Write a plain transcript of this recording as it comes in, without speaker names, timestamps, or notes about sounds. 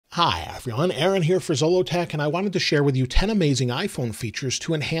Hi everyone, Aaron here for Zollotech, and I wanted to share with you 10 amazing iPhone features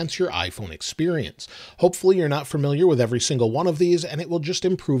to enhance your iPhone experience. Hopefully you're not familiar with every single one of these, and it will just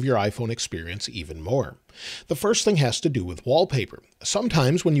improve your iPhone experience even more. The first thing has to do with wallpaper.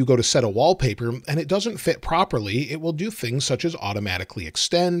 Sometimes when you go to set a wallpaper and it doesn't fit properly, it will do things such as automatically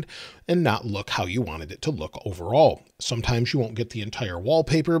extend and not look how you wanted it to look overall. Sometimes you won't get the entire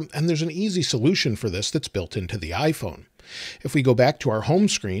wallpaper, and there's an easy solution for this that's built into the iPhone. If we go back to our home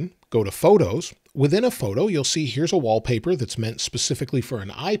screen, go to Photos, within a photo, you'll see here's a wallpaper that's meant specifically for an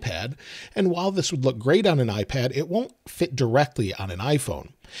iPad, and while this would look great on an iPad, it won't fit directly on an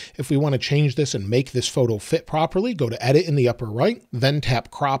iPhone. If we want to change this and make this photo fit properly, go to Edit in the upper right, then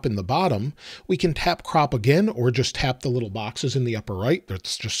tap Crop in the bottom. We can tap Crop again, or just tap the little boxes in the upper right.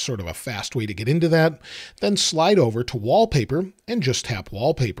 That's just sort of a fast way to get into that. Then slide over to Wallpaper and just tap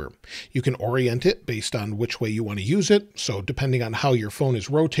Wallpaper. You can orient it based on which way you want to use it. So depending on how your phone is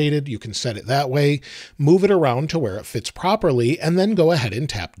rotated, you can set it that way, move it around to where it fits properly, and then go ahead and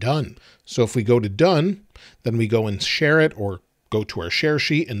tap Done. So if we go to Done, then we go and share it, or go to our share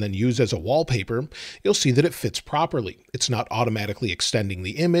sheet and then use as a wallpaper, you'll see that it fits properly. It's not automatically extending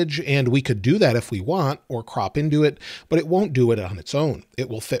the image, and we could do that if we want, or crop into it, but it won't do it on its own. It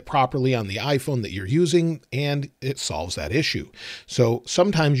will fit properly on the iPhone that you're using, and it solves that issue. So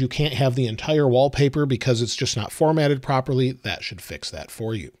sometimes you can't have the entire wallpaper because it's just not formatted properly. That should fix that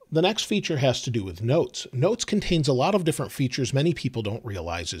for you. The next feature has to do with Notes. Notes contains a lot of different features many people don't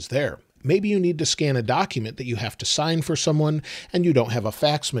realize is there. Maybe you need to scan a document that you have to sign for someone and you don't have a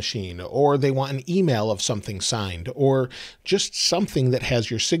fax machine, or they want an email of something signed, or just something that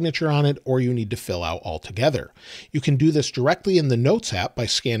has your signature on it, or you need to fill out altogether. You can do this directly in the Notes app by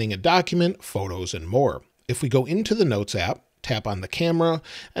scanning a document, photos, and more. If we go into the Notes app, tap on the camera,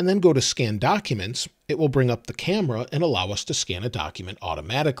 and then go to Scan Documents, it will bring up the camera and allow us to scan a document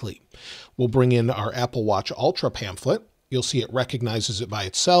automatically. We'll bring in our Apple Watch Ultra pamphlet. You'll see it recognizes it by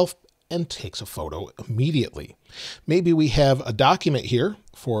itself and takes a photo immediately. Maybe we have a document here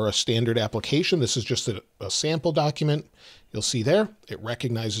for a standard application. This is just a sample document. You'll see there, it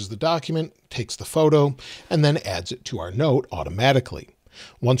recognizes the document, takes the photo, and then adds it to our note automatically.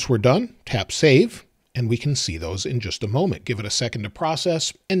 Once we're done, tap Save, and we can see those in just a moment. Give it a second to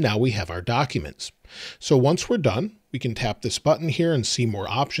process, and now we have our documents. So once we're done, we can tap this button here and see more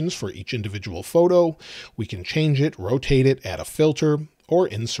options for each individual photo. We can change it, rotate it, add a filter, or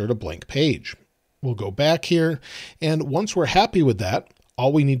insert a blank page. We'll go back here, and once we're happy with that,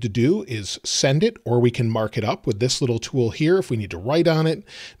 all we need to do is send it, or we can mark it up with this little tool here if we need to write on it,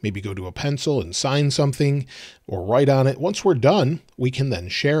 maybe go to a pencil and sign something, or write on it. Once we're done, we can then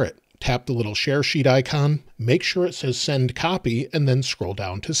share it. Tap the little share sheet icon, make sure it says send copy, and then scroll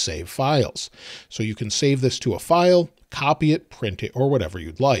down to save files. So you can save this to a file, copy it, print it, or whatever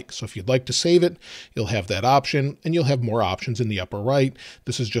you'd like. So if you'd like to save it, you'll have that option, and you'll have more options in the upper right.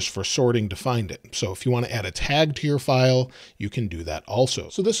 This is just for sorting to find it. So if you want to add a tag to your file, you can do that also.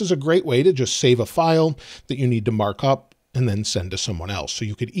 So this is a great way to just save a file that you need to mark up and then send to someone else. So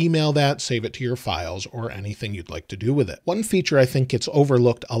you could email that, save it to your files, or anything you'd like to do with it. One feature I think gets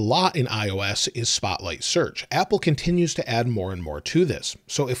overlooked a lot in iOS is Spotlight Search. Apple continues to add more and more to this.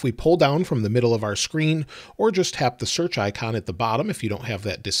 So if we pull down from the middle of our screen, or just tap the search icon at the bottom if you don't have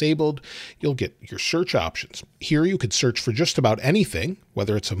that disabled, you'll get your search options. Here you could search for just about anything,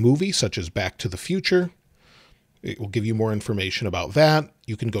 whether it's a movie such as Back to the Future. It will give you more information about that.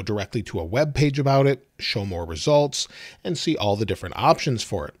 You can go directly to a web page about it, show more results, and see all the different options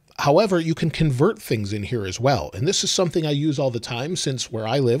for it. However, you can convert things in here as well. And this is something I use all the time, since where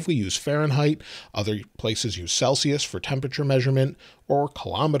I live, we use Fahrenheit. Other places use Celsius for temperature measurement, or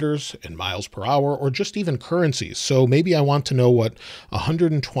kilometers and miles per hour, or just even currencies. So maybe I want to know what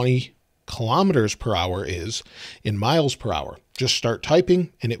 120 kilometers per hour is in miles per hour. Just start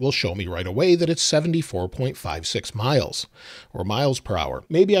typing and it will show me right away that it's 74.56 miles, or miles per hour.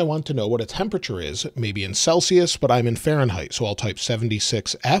 Maybe I want to know what a temperature is, maybe in Celsius, but I'm in Fahrenheit. So I'll type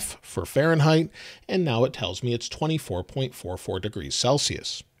 76F for Fahrenheit, and now it tells me it's 24.44 degrees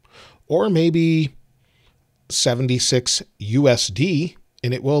Celsius. Or maybe 76 USD,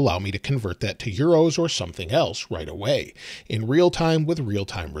 and it will allow me to convert that to euros or something else right away in real time with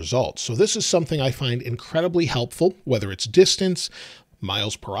real-time results. So this is something I find incredibly helpful, whether it's distance,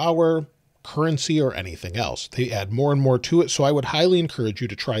 miles per hour, currency, or anything else. They add more and more to it, so I would highly encourage you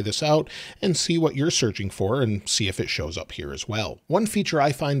to try this out and see what you're searching for and see if it shows up here as well. One feature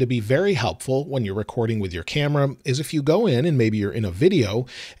I find to be very helpful when you're recording with your camera is if you go in and maybe you're in a video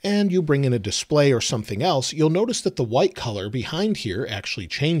and you bring in a display or something else, you'll notice that the white color behind here actually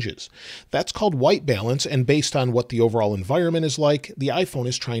changes. That's called white balance, and based on what the overall environment is like, the iPhone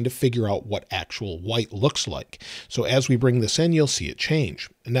is trying to figure out what actual white looks like. So as we bring this in, you'll see it change.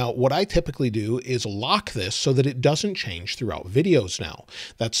 Now, what I typically do is lock this so that it doesn't change throughout videos now.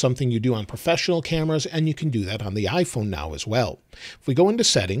 That's something you do on professional cameras, and you can do that on the iPhone now as well. If we go into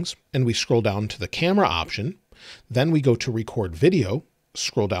settings and we scroll down to the camera option, then we go to record video,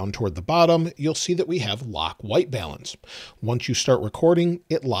 scroll down toward the bottom, you'll see that we have lock white balance. Once you start recording,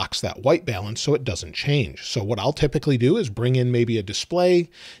 it locks that white balance so it doesn't change. So what I'll typically do is bring in maybe a display.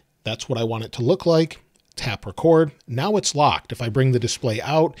 That's what I want it to look like. Tap record. Now it's locked. If I bring the display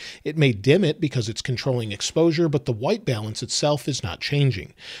out, it may dim it because it's controlling exposure, but the white balance itself is not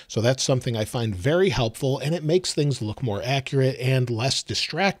changing. So that's something I find very helpful, and it makes things look more accurate and less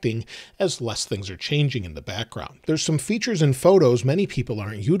distracting as less things are changing in the background. There's some features in photos many people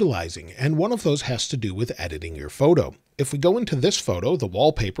aren't utilizing, and one of those has to do with editing your photo. If we go into this photo, the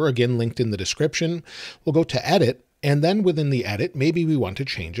wallpaper, again linked in the description, we'll go to edit. And then within the edit, maybe we want to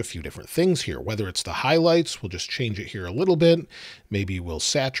change a few different things here. Whether it's the highlights, we'll just change it here a little bit. Maybe we'll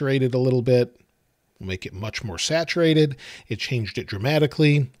saturate it a little bit. We'll make it much more saturated. It changed it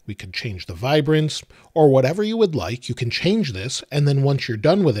dramatically. We could change the vibrance or whatever you would like. You can change this. And then once you're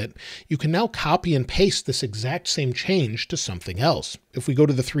done with it, you can now copy and paste this exact same change to something else. If we go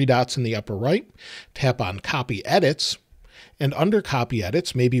to the three dots in the upper right, tap on Copy Edits, and under Copy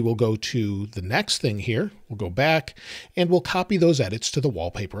Edits, maybe we'll go to the next thing here. We'll go back and we'll copy those edits to the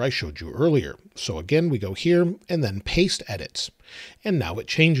wallpaper I showed you earlier. So again, we go here and then Paste Edits. And now it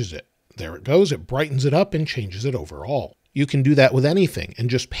changes it. There it goes. It brightens it up and changes it overall. You can do that with anything and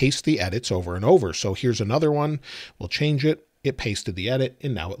just paste the edits over and over. So here's another one. We'll change it. It pasted the edit,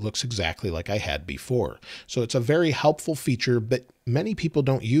 and now it looks exactly like I had before. So it's a very helpful feature that many people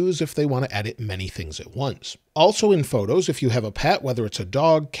don't use if they want to edit many things at once. Also in photos, if you have a pet, whether it's a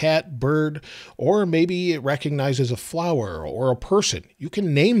dog, cat, bird, or maybe it recognizes a flower or a person, you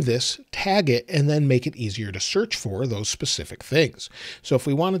can name this, tag it, and then make it easier to search for those specific things. So if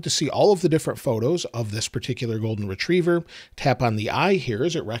we wanted to see all of the different photos of this particular golden retriever, tap on the eye here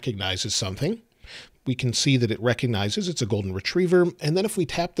as it recognizes something. We can see that it recognizes it's a golden retriever. And then if we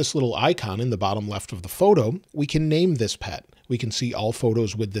tap this little icon in the bottom left of the photo, we can name this pet. We can see all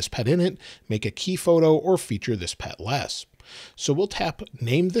photos with this pet in it, make a key photo, or feature this pet less. So we'll tap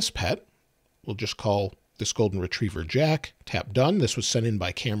Name This Pet. We'll just call this golden retriever Jack. Tap Done. This was sent in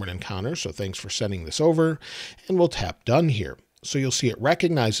by Cameron and Connor, so thanks for sending this over. And we'll tap Done here. So you'll see it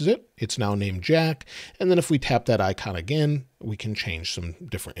recognizes it. It's now named Jack. And then if we tap that icon again, we can change some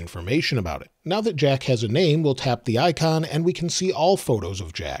different information about it. Now that Jack has a name, we'll tap the icon and we can see all photos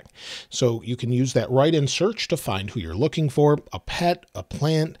of Jack. So you can use that right in search to find who you're looking for, a pet, a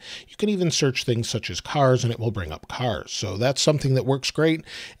plant. You can even search things such as cars and it will bring up cars. So that's something that works great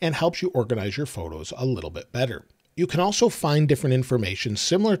and helps you organize your photos a little bit better. You can also find different information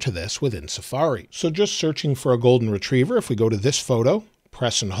similar to this within Safari. So just searching for a golden retriever, if we go to this photo,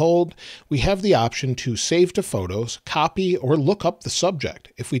 press and hold, we have the option to save to photos, copy, or look up the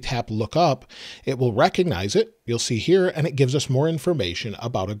subject. If we tap look up, it will recognize it. You'll see here, and it gives us more information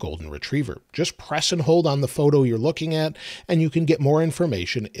about a golden retriever. Just press and hold on the photo you're looking at, and you can get more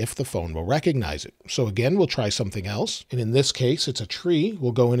information if the phone will recognize it. So again, we'll try something else. And in this case, it's a tree.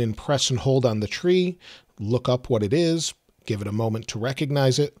 We'll go in and press and hold on the tree, look up what it is, give it a moment to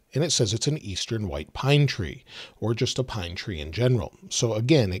recognize it, and it says it's an eastern white pine tree, or just a pine tree in general. So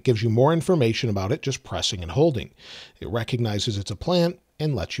again, it gives you more information about it just pressing and holding. It recognizes it's a plant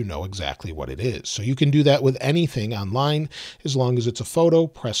and lets you know exactly what it is. So you can do that with anything online as long as it's a photo,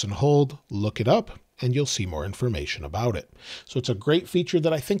 press and hold, look it up, and you'll see more information about it. So it's a great feature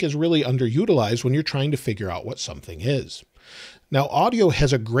that I think is really underutilized when you're trying to figure out what something is. Now, audio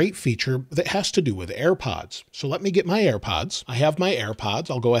has a great feature that has to do with AirPods. So let me get my AirPods. I have my AirPods.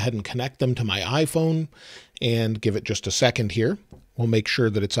 I'll go ahead and connect them to my iPhone and give it just a second here. We'll make sure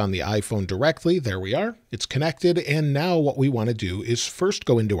that it's on the iPhone directly. There we are. It's connected. And now what we want to do is first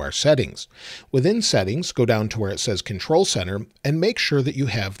go into our settings. Within settings, go down to where it says Control Center and make sure that you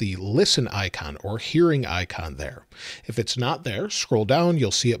have the listen icon or hearing icon there. If it's not there, scroll down.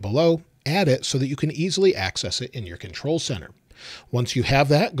 You'll see it below. Add it so that you can easily access it in your Control Center. Once you have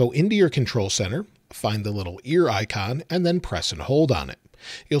that, go into your Control Center, find the little ear icon, and then press and hold on it.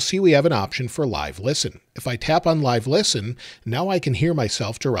 You'll see we have an option for live listen. If I tap on live listen, now I can hear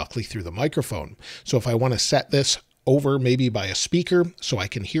myself directly through the microphone. So if I want to set this over maybe by a speaker so I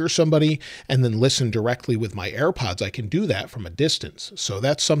can hear somebody and then listen directly with my AirPods, I can do that from a distance. So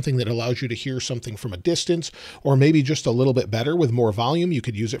that's something that allows you to hear something from a distance, or maybe just a little bit better with more volume. You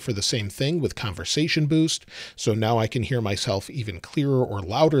could use it for the same thing with conversation boost. So now I can hear myself even clearer or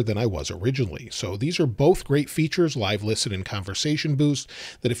louder than I was originally. So these are both great features, live listen and conversation boost,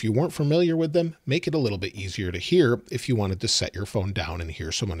 that if you weren't familiar with them, make it a little bit easier to hear if you wanted to set your phone down and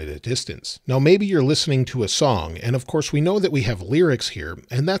hear someone at a distance. Now, maybe you're listening to a song, and of course we know that we have lyrics here,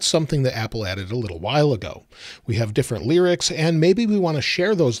 and that's something that Apple added a little while ago. We have different lyrics, and maybe we want to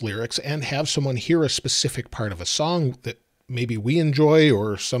share those lyrics and have someone hear a specific part of a song that maybe we enjoy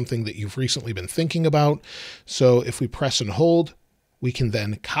or something that you've recently been thinking about. So if we press and hold, we can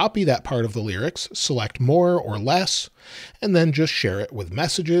then copy that part of the lyrics, select more or less, and then just share it with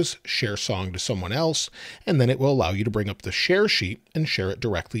messages, share song to someone else, and then it will allow you to bring up the share sheet and share it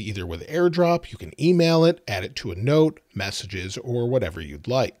directly either with AirDrop. You can email it, add it to a note, messages, or whatever you'd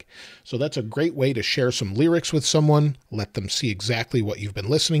like. So that's a great way to share some lyrics with someone, let them see exactly what you've been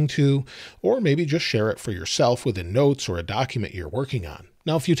listening to, or maybe just share it for yourself within notes or a document you're working on.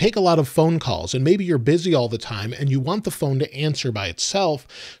 Now, if you take a lot of phone calls and maybe you're busy all the time and you want the phone to answer by itself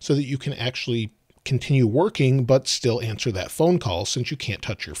so that you can actually continue working but still answer that phone call since you can't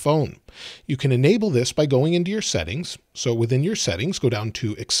touch your phone, you can enable this by going into your settings. So within your settings, go down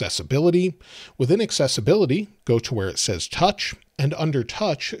to accessibility. Within accessibility, go to where it says touch, and under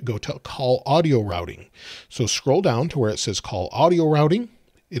touch, go to call audio routing. So scroll down to where it says call audio routing.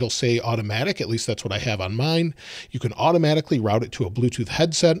 It'll say automatic, at least that's what I have on mine. You can automatically route it to a Bluetooth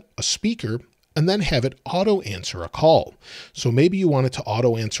headset, a speaker, and then have it auto answer a call. So maybe you want it to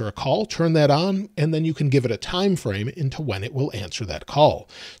auto answer a call, turn that on, and then you can give it a time frame into when it will answer that call.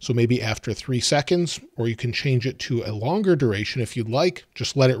 So maybe after 3 seconds, or you can change it to a longer duration if you'd like.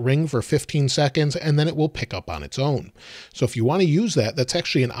 Just let it ring for 15 seconds and then it will pick up on its own. So if you want to use that, that's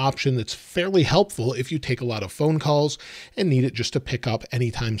actually an option that's fairly helpful if you take a lot of phone calls and need it just to pick up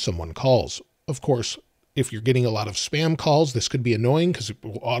anytime someone calls. Of course, if you're getting a lot of spam calls, this could be annoying because it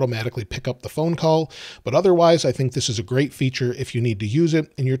will automatically pick up the phone call. But otherwise, I think this is a great feature if you need to use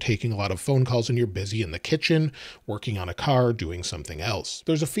it and you're taking a lot of phone calls and you're busy in the kitchen, working on a car, doing something else.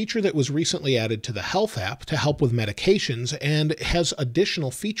 There's a feature that was recently added to the Health app to help with medications, and it has additional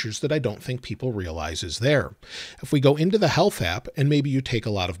features that I don't think people realize is there. If we go into the Health app and maybe you take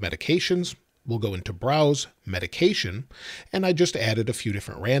a lot of medications, we'll go into Browse, Medication, and I just added a few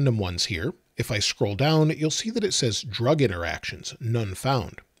different random ones here. If I scroll down, you'll see that it says Drug Interactions, None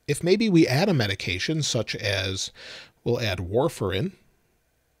Found. If maybe we add a medication such as, we'll add warfarin,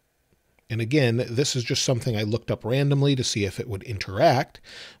 and again, this is just something I looked up randomly to see if it would interact.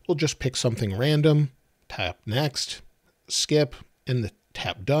 We'll just pick something random, tap Next, skip, and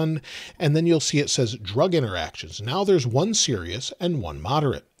tap Done, and then you'll see it says Drug Interactions. Now there's one serious and one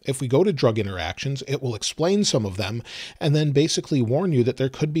moderate. If we go to drug interactions, it will explain some of them and then basically warn you that there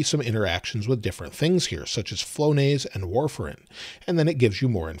could be some interactions with different things here, such as Flonase and warfarin, and then it gives you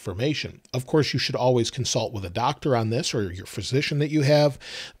more information. Of course, you should always consult with a doctor on this or your physician that you have,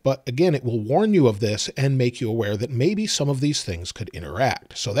 but again, it will warn you of this and make you aware that maybe some of these things could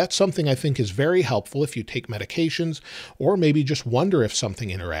interact. So that's something I think is very helpful if you take medications or maybe just wonder if something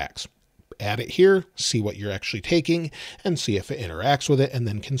interacts. Add it here, see what you're actually taking, and see if it interacts with it, and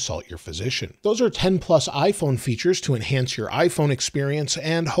then consult your physician. Those are 10 plus iPhone features to enhance your iPhone experience,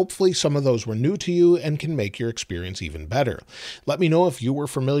 and hopefully some of those were new to you and can make your experience even better. Let me know if you were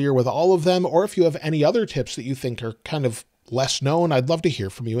familiar with all of them, or if you have any other tips that you think are kind of less known. I'd love to hear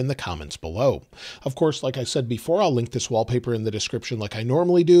from you in the comments below. Of course, like I said before, I'll link this wallpaper in the description like I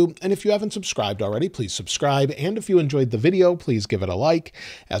normally do. And if you haven't subscribed already, please subscribe. And if you enjoyed the video, please give it a like.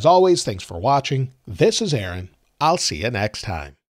 As always, thanks for watching. This is Aaron. I'll see you next time.